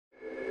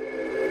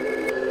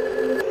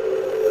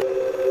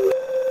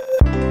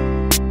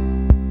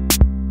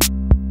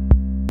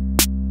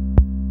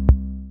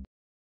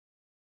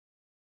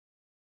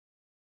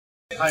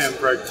Hi, I'm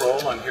Greg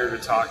Kroll. I'm here to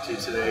talk to you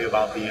today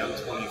about the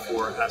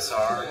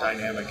M24SR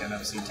Dynamic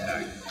NFC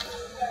Tag.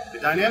 The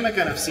Dynamic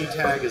NFC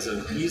Tag is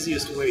the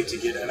easiest way to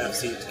get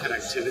NFC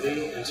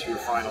connectivity into your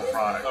final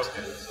product.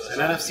 An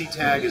NFC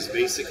tag is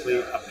basically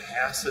a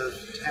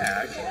passive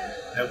tag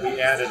that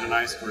we added an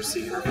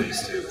I2C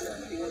interface to.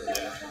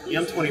 The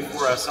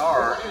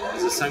M24SR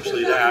is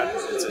essentially that.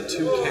 It's a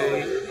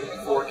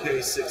 2K,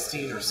 4K,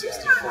 16 or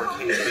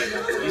 64K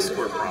bit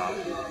E-score prom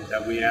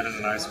that we added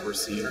an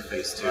I2C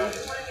interface to.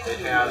 It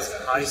has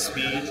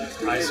high-speed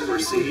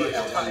I2C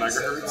at 1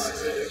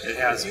 MHz. It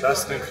has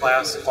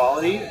best-in-class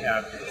quality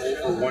at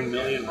over 1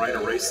 million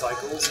write-erase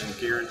cycles and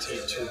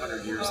guaranteed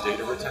 200 years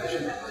data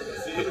retention.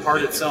 The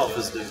part itself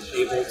is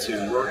able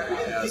to work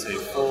as a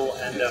full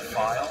NDEF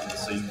file,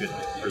 so you could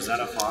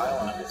present a file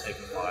and it will take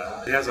a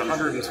file. It has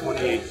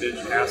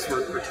 128-bit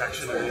password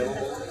protection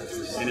available,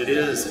 and it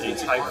is a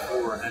Type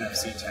 4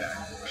 NFC tag.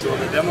 So in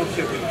the demo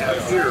kit we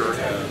have here,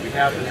 we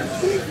have an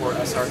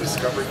M24SR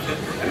Discovery Kit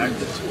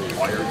connected to a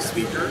wired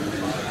speaker.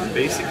 And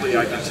basically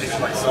I can take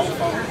my cell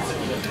phone,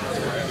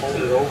 hold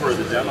it over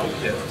the demo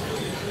kit,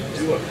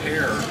 do a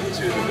pair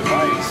to the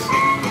device,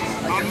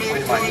 I can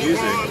play my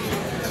music,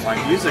 and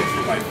my music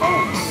from my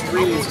phone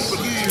streams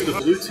to the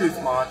Bluetooth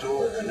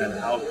module and then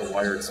out the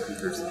wired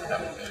speakers of the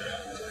demo kit.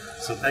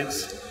 So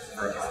thanks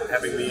for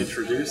having me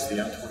introduce the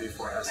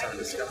M24SR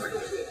Discovery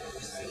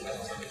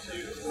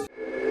Kit.